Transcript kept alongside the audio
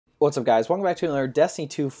What's up guys, welcome back to another Destiny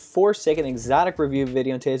 2 Forsaken Exotic review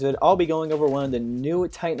video. In today's video, I'll be going over one of the new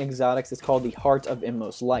Titan exotics. It's called the Heart of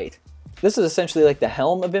Inmost Light. This is essentially like the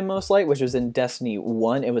Helm of Inmost Light, which was in Destiny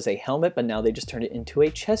 1. It was a helmet, but now they just turned it into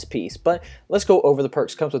a chest piece. But let's go over the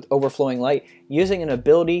perks. Comes with Overflowing Light. Using an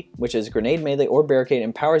ability, which is Grenade, Melee, or Barricade,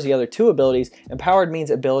 empowers the other two abilities. Empowered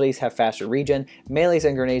means abilities have faster regen, Melees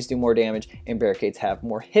and Grenades do more damage, and Barricades have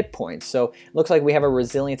more hit points. So it looks like we have a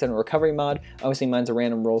Resilience and Recovery mod. Obviously mine's a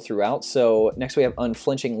random roll throughout. So next we have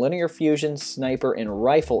Unflinching Linear Fusion, Sniper, and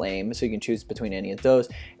Rifle Aim. So you can choose between any of those.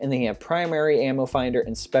 And then you have Primary Ammo Finder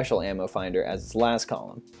and Special Ammo Finder as its last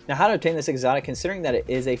column. Now, how to obtain this exotic, considering that it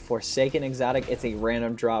is a Forsaken exotic, it's a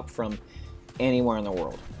random drop from anywhere in the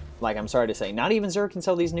world. Like, I'm sorry to say, not even Xur can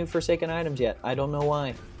sell these new Forsaken items yet. I don't know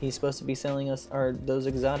why. He's supposed to be selling us those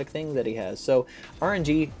exotic things that he has. So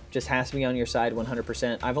RNG just has to be on your side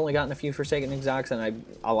 100%. I've only gotten a few Forsaken exotics, and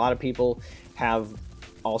a lot of people have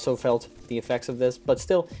also felt the effects of this, but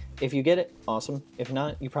still, if you get it, awesome. If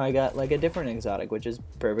not, you probably got like a different exotic, which is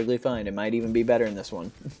perfectly fine. It might even be better in this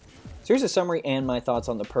one. So here's a summary and my thoughts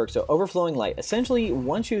on the perk. So Overflowing Light. Essentially,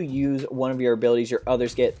 once you use one of your abilities, your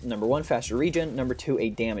others get number 1, faster regen, number 2, a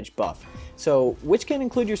damage buff. So, which can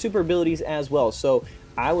include your super abilities as well. So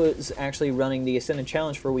I was actually running the Ascended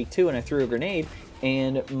Challenge for week 2 and I threw a grenade,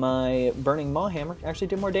 and my Burning Maw Hammer actually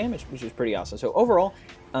did more damage, which is pretty awesome. So overall,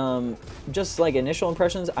 just like initial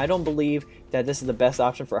impressions, I don't believe that this is the best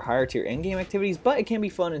option for higher tier endgame activities, but it can be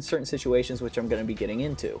fun in certain situations, which I'm going to be getting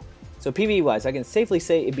into. So PvE wise, I can safely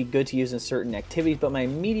say it'd be good to use in certain activities, but my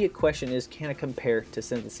immediate question is, can it compare to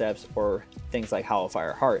Syntheseps or things like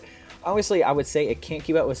Hallowfire Heart? Obviously, I would say it can't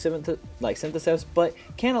keep up with Syntheseps, but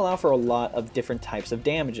can allow for a lot of different types of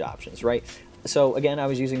damage options, right? So again, I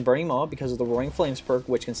was using Burning Maw because of the Roaring Flames perk,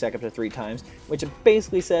 which can stack up to 3 times, which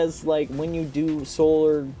basically says, like, when you do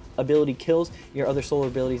solar ability kills, your other solar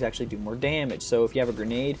abilities actually do more damage. So if you have a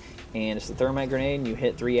grenade and it's a thermite grenade and you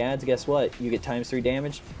hit 3 adds, guess what? You get times 3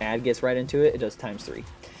 damage, add gets right into it, it does times 3.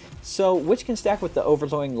 So, which can stack with the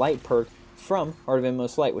Overflowing Light perk from Heart of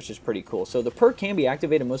Inmost Light, which is pretty cool. So the perk can be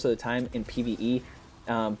activated most of the time in PvE,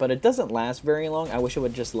 but it doesn't last very long. I wish it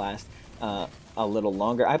would just last a little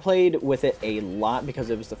longer. I played with it a lot because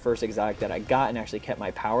it was the first exotic that I got and actually kept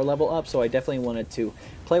my power level up, so I definitely wanted to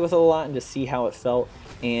play with it a lot and just see how it felt.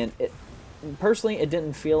 And personally, it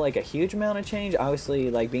didn't feel like a huge amount of change. Obviously,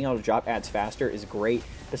 like, being able to drop adds faster is great,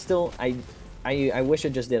 but still, I wish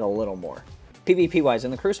it just did a little more. PvP wise,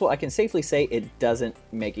 in the Crucible, I can safely say it doesn't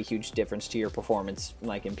make a huge difference to your performance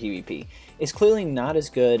like in PvP. It's clearly not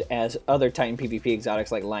as good as other Titan PvP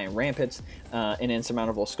exotics like Lion Rampants, and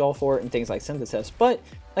Insurmountable Skullfort, and things like Synthesis, but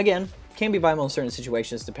again, can be viable in certain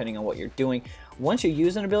situations depending on what you're doing. Once you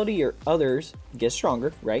use an ability, your others get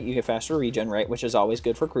stronger, right? You get faster regen, right? Which is always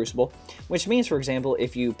good for Crucible, which means, for example,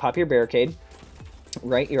 if you pop your Barricade,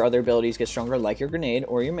 right, your other abilities get stronger, like your grenade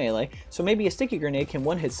or your melee. So maybe a sticky grenade can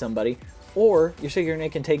one-hit somebody, or your sticky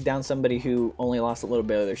grenade can take down somebody who only lost a little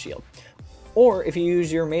bit of their shield. Or if you use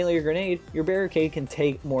your melee or grenade, your barricade can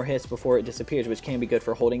take more hits before it disappears, which can be good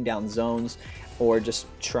for holding down zones or just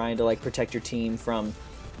trying to, like, protect your team from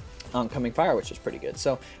oncoming fire, which is pretty good.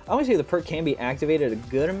 So obviously the perk can be activated a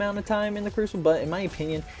good amount of time in the Crucible, but in my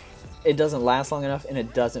opinion, it doesn't last long enough and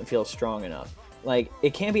it doesn't feel strong enough. Like,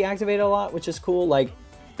 it can be activated a lot, which is cool. Like,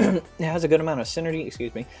 it has a good amount of synergy,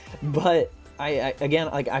 excuse me, but again,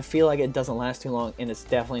 like, I feel like it doesn't last too long, and it's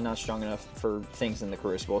definitely not strong enough for things in the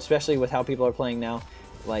Crucible, especially with how people are playing now.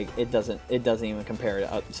 Like, it doesn't even compare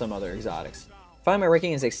to some other exotics. Finally, my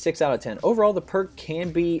ranking is a 6 out of 10. Overall, the perk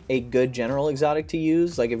can be a good general exotic to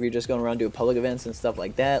use, like if you're just going around doing public events and stuff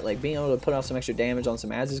like that. Like, being able to put off some extra damage on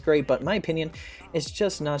some adds is great, but in my opinion, it's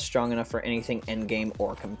just not strong enough for anything endgame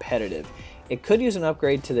or competitive. It could use an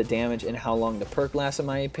upgrade to the damage and how long the perk lasts, in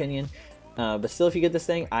my opinion. But still, if you get this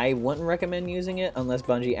thing, I wouldn't recommend using it unless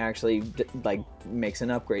Bungie actually makes an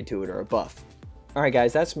upgrade to it or a buff. Alright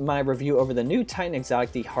guys, that's my review over the new Titan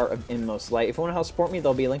exotic, the Heart of Inmost Light. If you want to help support me,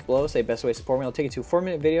 there'll be a link below. Say best way to support me. I'll take you to a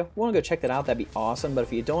 4-minute video. If you want to go check that out, that'd be awesome. But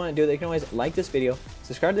if you don't want to do that, you can always like this video,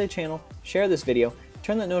 subscribe to the channel, share this video,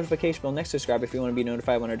 turn that notification bell next to subscribe if you want to be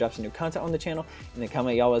notified when I drop some new content on the channel, and then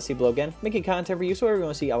comment y'all want to see below again. Making content for you, so whatever you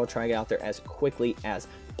want to see, I will try to get out there as quickly as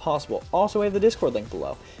possible. Also, we have the Discord link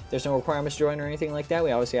below. There's no requirements to join or anything like that.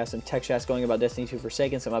 We obviously have some tech chats going about Destiny 2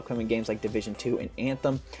 Forsaken, some upcoming games like Division 2 and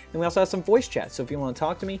Anthem, and we also have some voice chats, so if you want to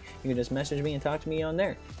talk to me, you can just message me and talk to me on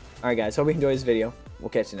there. Alright guys, hope you enjoyed this video. We'll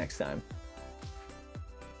catch you next time.